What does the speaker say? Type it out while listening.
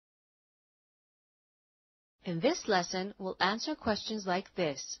In this lesson, we'll answer questions like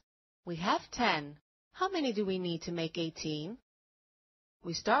this. We have 10. How many do we need to make 18?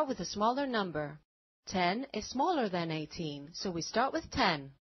 We start with a smaller number. 10 is smaller than 18, so we start with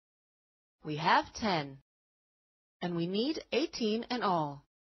 10. We have 10. And we need 18 in all.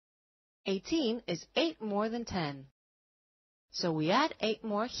 18 is 8 more than 10. So we add 8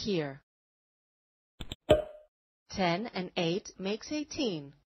 more here. 10 and 8 makes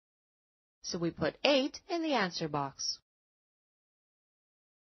 18. So we put 8 in the answer box.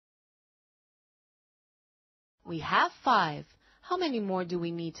 We have 5. How many more do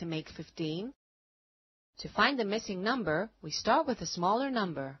we need to make 15? To find the missing number, we start with a smaller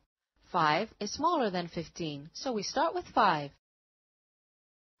number. 5 is smaller than 15, so we start with 5.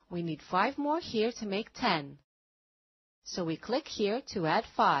 We need 5 more here to make 10. So we click here to add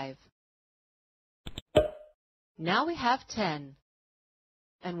 5. Now we have 10.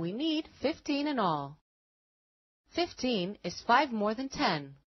 And we need 15 in all. 15 is 5 more than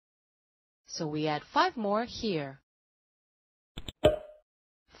 10. So we add 5 more here.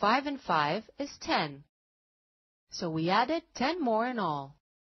 5 and 5 is 10. So we added 10 more in all.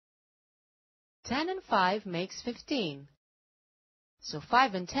 10 and 5 makes 15. So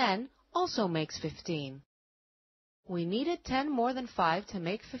 5 and 10 also makes 15. We needed 10 more than 5 to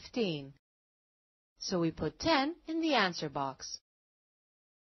make 15. So we put 10 in the answer box.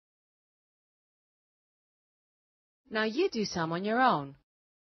 Now you do some on your own.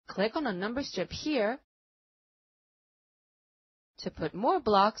 Click on a number strip here to put more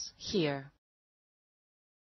blocks here.